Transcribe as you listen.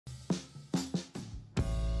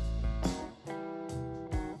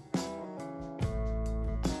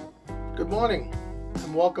Good morning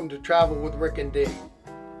and welcome to Travel with Rick and D.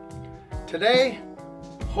 Today,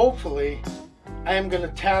 hopefully, I am going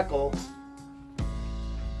to tackle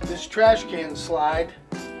this trash can slide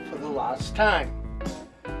for the last time.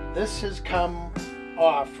 This has come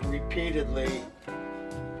off repeatedly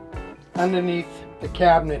underneath the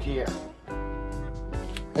cabinet here.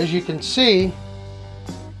 As you can see,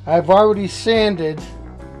 I've already sanded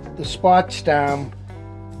the spots down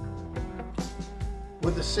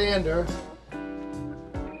with the sander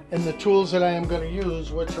and the tools that I am going to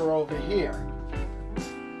use, which are over here.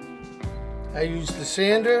 I used the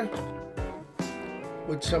sander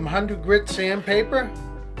with some 100 grit sandpaper.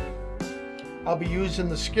 I'll be using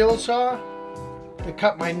the skill saw to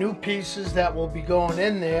cut my new pieces that will be going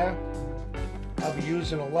in there. I'll be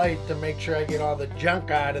using a light to make sure I get all the junk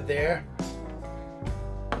out of there.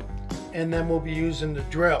 And then we'll be using the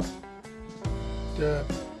drill to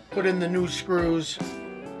put in the new screws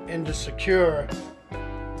and to secure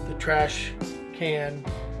the trash can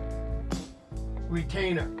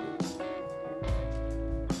retainer.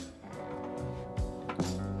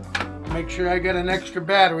 Make sure I get an extra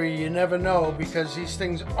battery. You never know, because these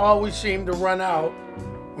things always seem to run out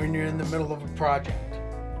when you're in the middle of a project.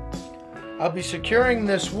 I'll be securing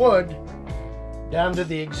this wood down to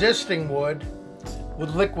the existing wood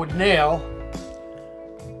with liquid nail,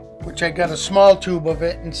 which I got a small tube of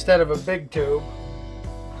it instead of a big tube.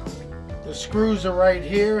 The screws are right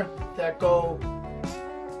here that go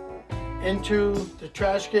into the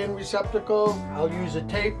trash can receptacle. I'll use a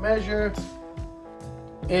tape measure,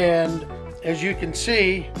 and as you can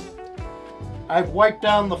see, I've wiped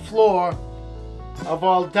down the floor of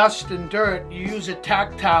all dust and dirt. You use a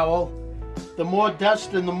tack towel. The more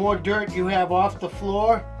dust and the more dirt you have off the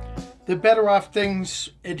floor, the better off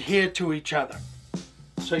things adhere to each other.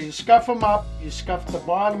 So you scuff them up, you scuff the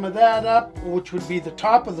bottom of that up, which would be the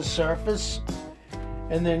top of the surface,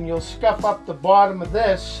 and then you'll scuff up the bottom of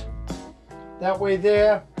this. That way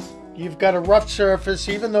there, you've got a rough surface.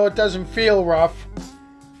 Even though it doesn't feel rough,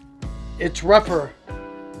 it's rougher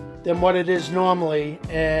than what it is normally,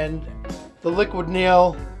 and the liquid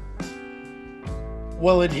nail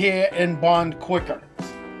will adhere and bond quicker.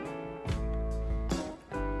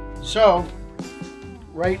 So,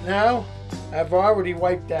 right now, I've already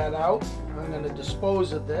wiped that out. I'm going to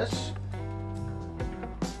dispose of this.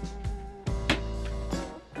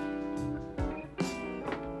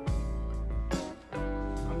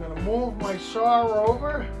 I'm going to move my saw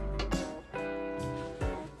over,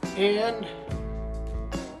 and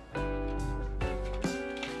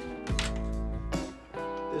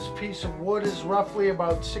this piece of wood is roughly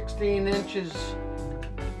about 16 inches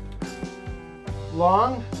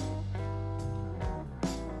long.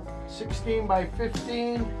 16 by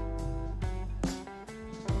 15.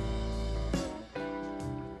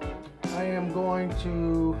 I am going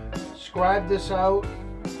to scribe this out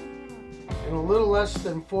in a little less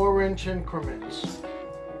than 4-inch increments.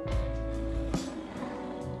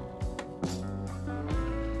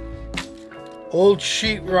 Old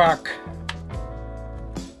sheetrock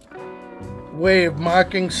way of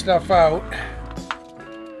marking stuff out.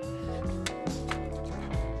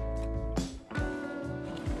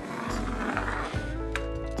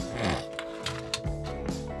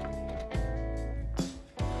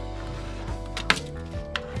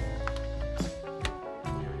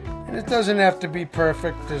 And it doesn't have to be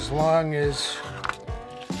perfect, as long as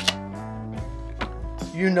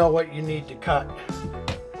you know what you need to cut.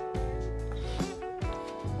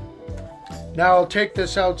 Now I'll take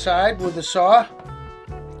this outside with a saw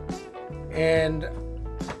and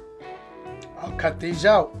I'll cut these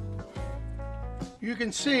out. You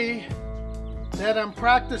can see that I'm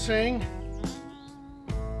practicing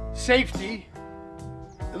safety.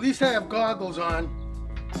 At least I have goggles on,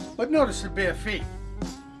 but notice the bare feet.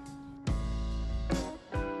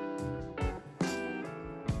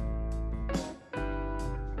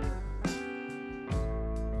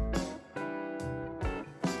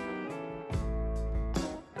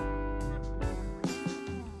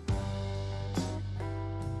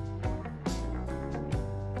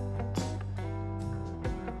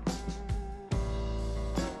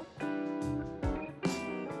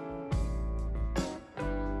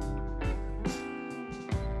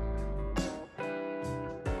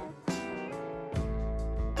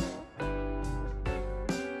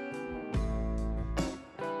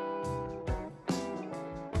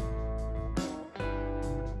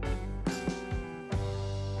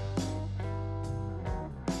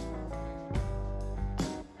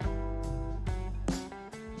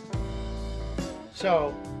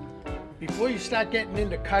 So, before you start getting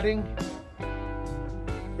into cutting,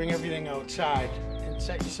 bring everything outside and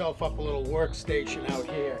set yourself up a little workstation out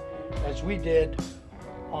here, as we did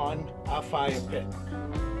on our fire pit.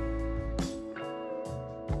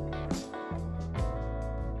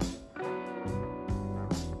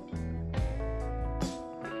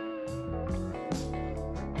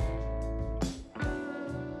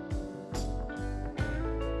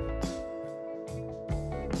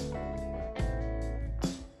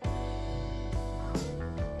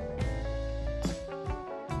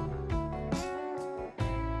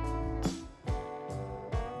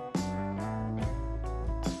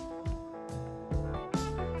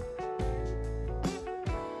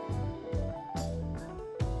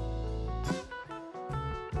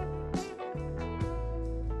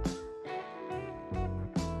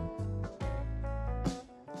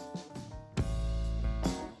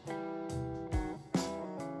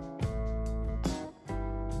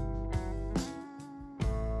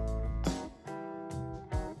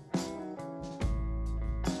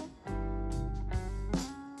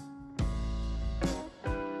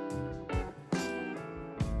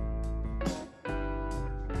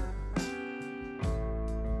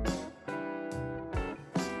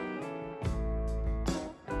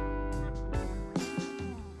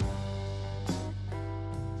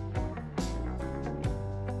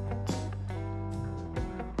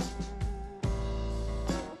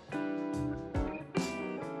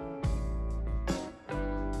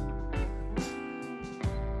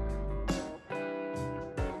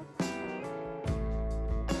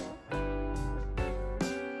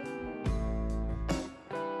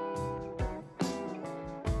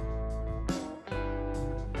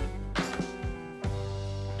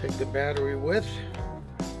 Take the battery with.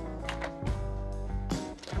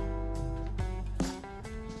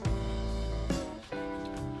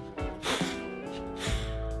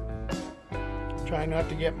 Try not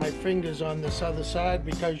to get my fingers on this other side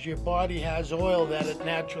because your body has oil that it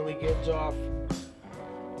naturally gives off.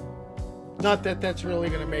 Not that that's really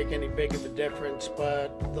going to make any big of a difference, but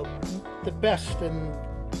the best in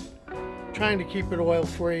trying to keep it oil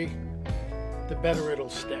free, the better it'll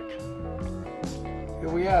stick. Here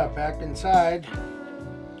we are back inside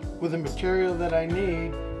with the material that I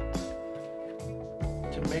need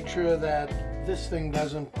to make sure that this thing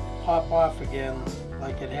doesn't pop off again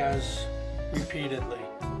like it has repeatedly.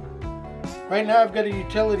 Right now I've got a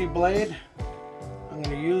utility blade. I'm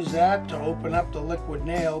going to use that to open up the liquid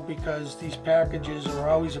nail because these packages are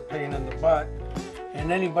always a pain in the butt.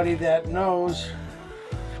 And anybody that knows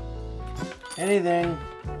anything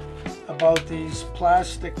about these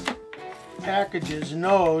plastic packages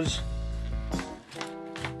knows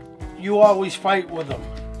you always fight with them.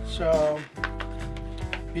 So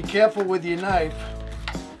be careful with your knife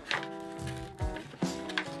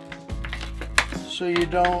so you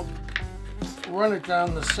don't run it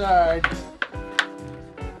down the side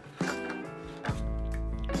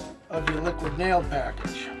of your liquid nail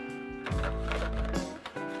package.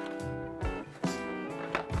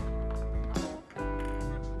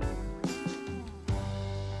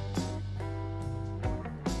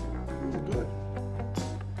 Good.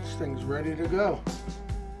 This thing's ready to go.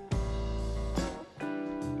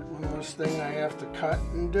 One less thing I have to cut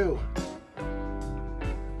and do.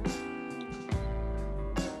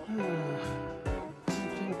 I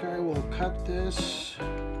think I will cut this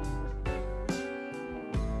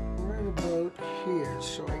right about here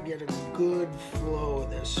so I get a good flow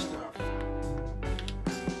of this stuff.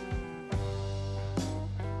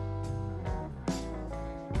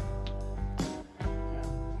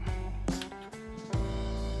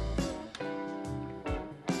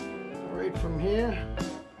 Right from here,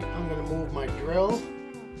 I'm going to move my drill,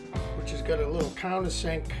 which has got a little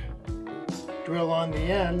countersink drill on the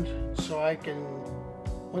end, so I can,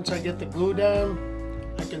 once I get the glue down,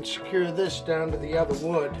 I can secure this down to the other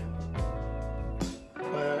wood.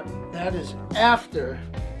 But that is after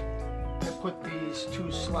I put these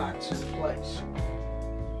two slats in place.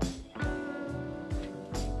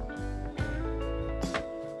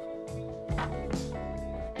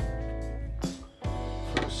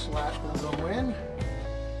 First slat will go in.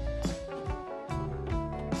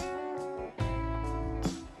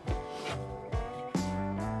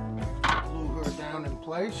 Glue her down in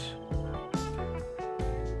place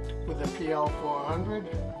with a PL 400.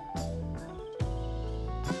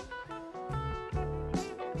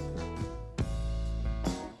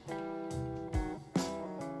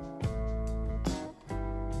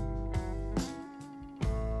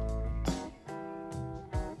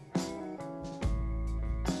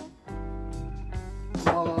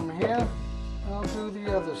 While I'm here, I'll do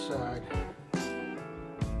the other side.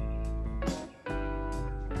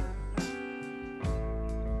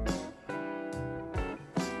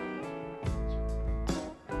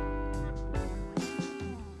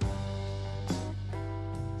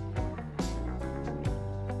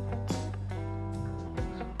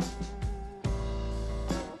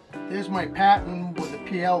 There's my pattern with the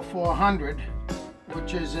PL 400,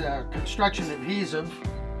 which is a construction adhesive.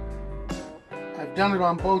 I've done it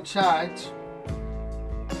on both sides.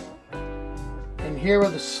 And here are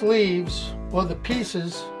the sleeves, or the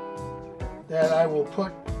pieces, that I will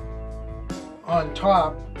put on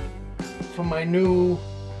top for my new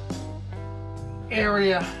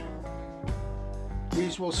area.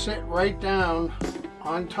 These will sit right down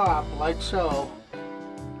on top like so.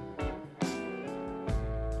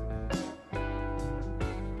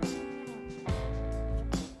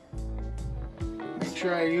 Make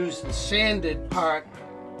sure I use the sanded part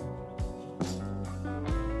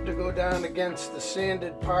to go down against the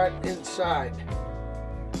sanded part inside,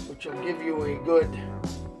 which will give you a good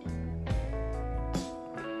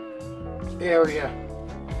area.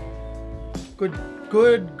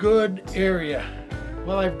 Good area.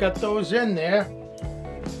 Well, I've got those in there.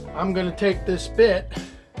 I'm going to take this bit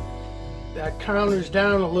that counters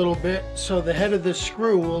down a little bit so the head of the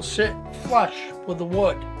screw will sit flush with the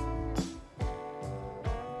wood.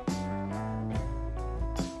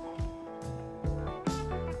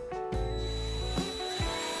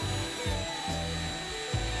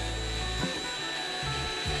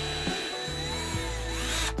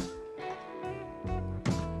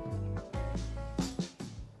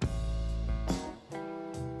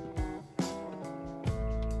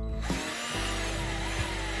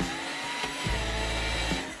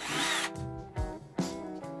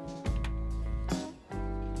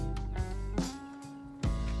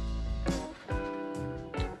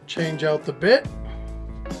 Change out the bit.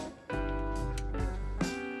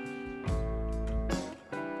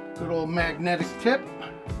 Good old magnetic tip.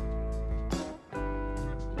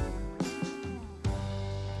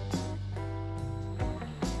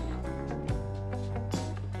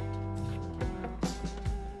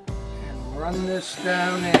 And run this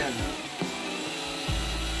down in.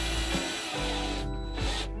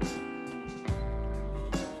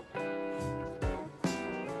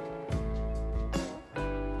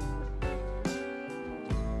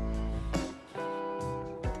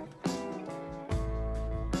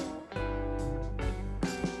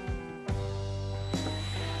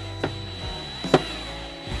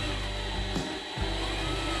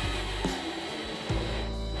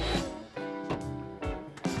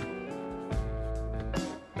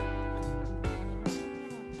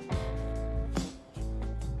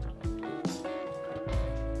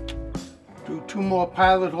 Do 2 more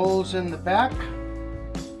pilot holes in the back,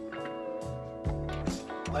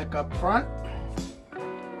 like up front.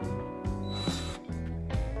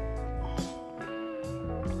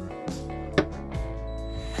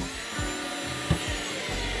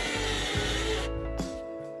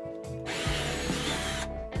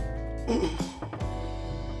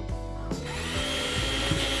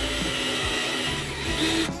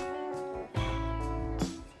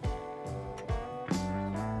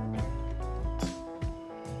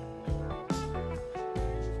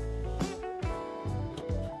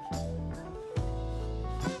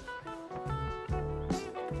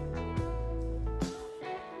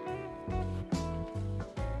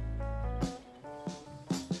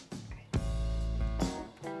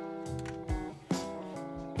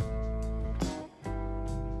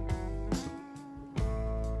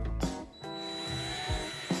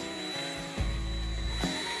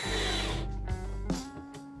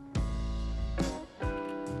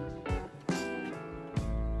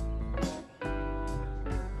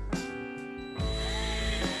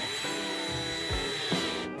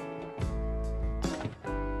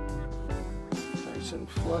 And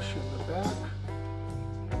flush in the back.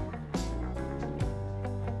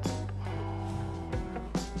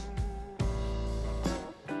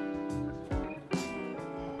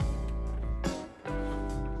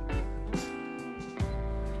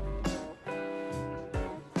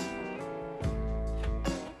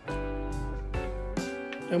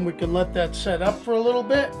 And we can let that set up for a little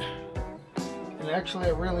bit. And actually,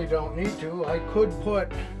 I really don't need to. I could put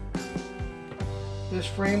this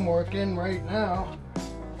framework in right now.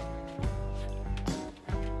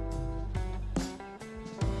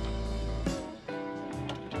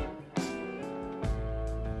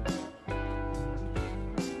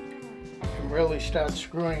 And really start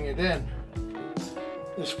screwing it in.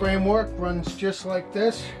 This framework runs just like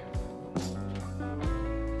this.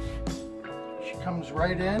 She comes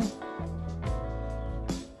right in.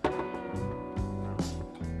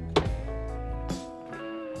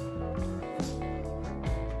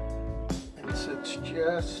 Sits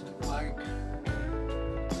just like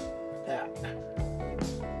that.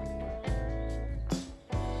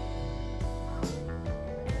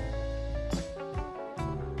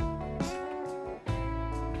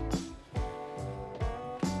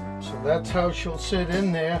 So that's how she'll sit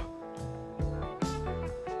in there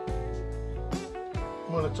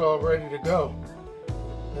when it's all ready to go.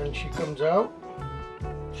 Then she comes out,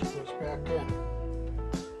 she goes back in.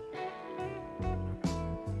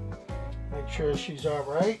 Make sure she's all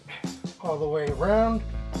right all the way around.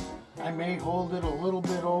 I may hold it a little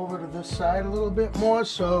bit over to this side a little bit more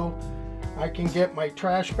so I can get my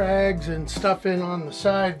trash bags and stuff in on the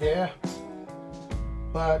side there.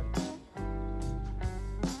 But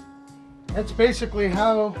that's basically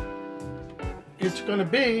how it's going to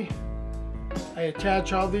be. I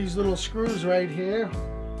attach all these little screws right here,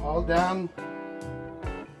 all down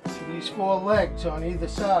to these 4 legs on either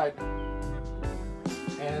side.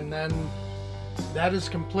 And then that is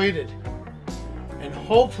completed. And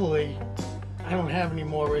hopefully I don't have any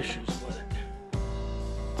more issues with it.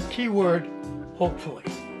 Keyword, hopefully.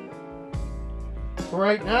 For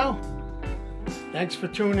right now, thanks for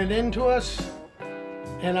tuning in to us,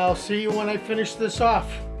 and I'll see you when I finish this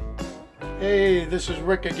off. Hey, this is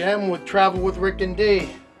Rick again with Travel with Rick and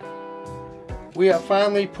D. We are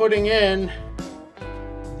finally putting in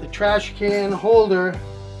the trash can holder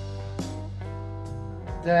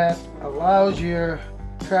that allows your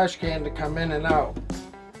trash can to come in and out.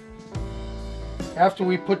 After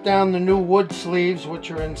we put down the new wood sleeves,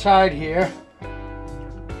 which are inside here,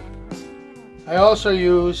 I also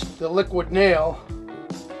used the liquid nail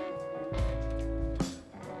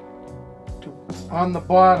on the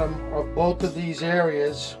bottom of both of these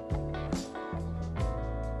areas.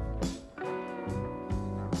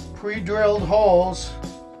 Pre-drilled holes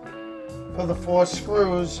for the 4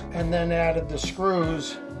 screws, and then added the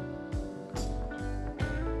screws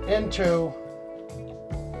into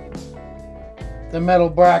the metal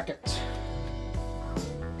brackets.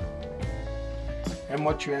 And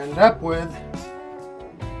what you end up with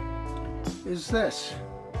is this.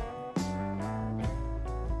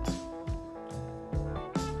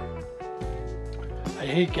 I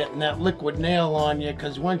hate getting that liquid nail on you,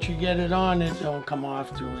 because once you get it on, it don't come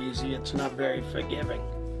off too easy. It's not very forgiving.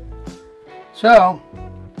 So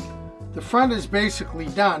the front is basically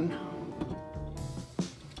done.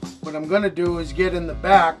 What I'm going to do is get in the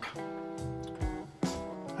back.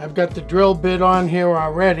 I've got the drill bit on here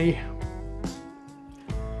already.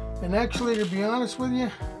 And actually, to be honest with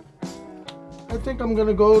you, I think I'm going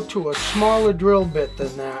to go to a smaller drill bit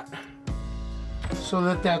than that, so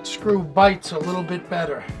that that screw bites a little bit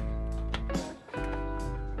better.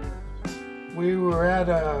 We were at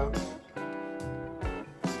a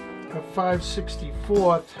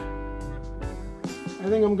 5/64. I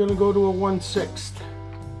think I'm going to go to a 1/6,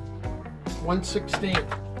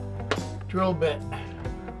 1/16 drill bit,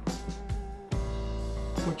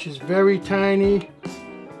 which is very tiny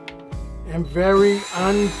and very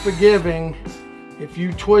unforgiving if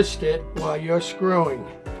you twist it while you're screwing.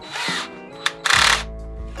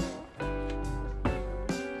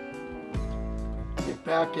 Get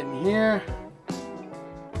back in here.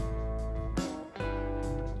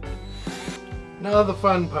 Now the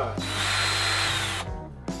fun part.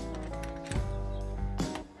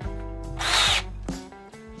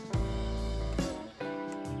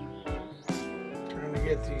 Trying to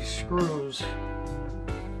get these screws.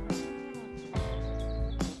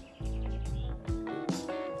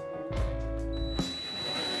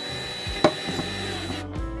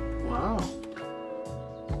 Wow.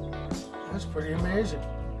 That's pretty amazing.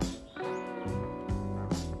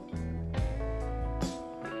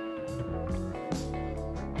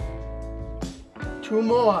 Two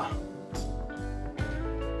more,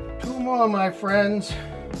 my friends.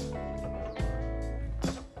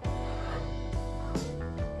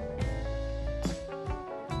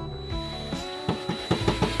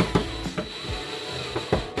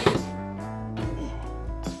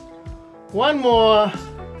 One more.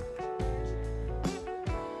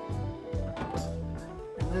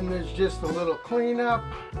 And then there's just a little cleanup.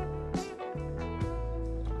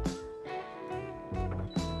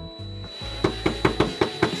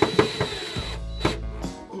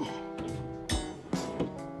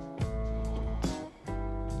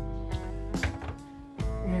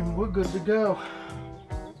 And we're good to go.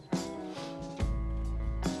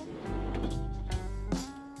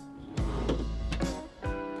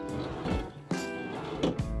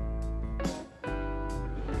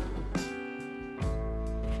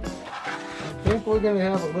 I think we're going to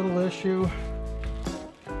have a little issue.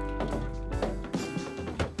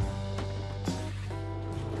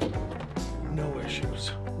 No issues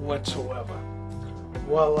whatsoever.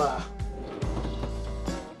 Voila.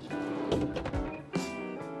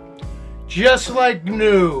 Just like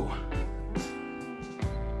new.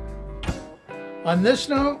 On this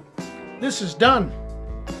note, this is done.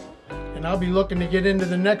 And I'll be looking to get into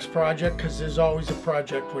the next project because there's always a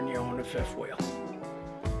project when you own a fifth wheel.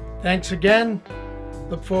 Thanks again.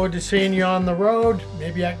 Look forward to seeing you on the road.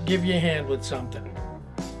 Maybe I can give you a hand with something.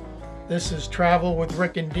 This is Travel with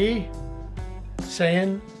Rick and D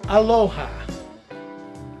saying aloha.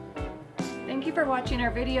 Thank you for watching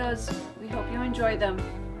our videos. We hope you enjoy them.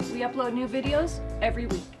 We upload new videos every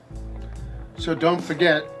week. So don't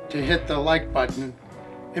forget to hit the like button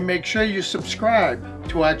and make sure you subscribe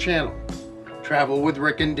to our channel, Travel with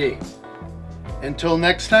Rick and D. Until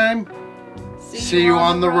next time, see you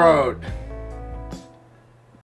on the road.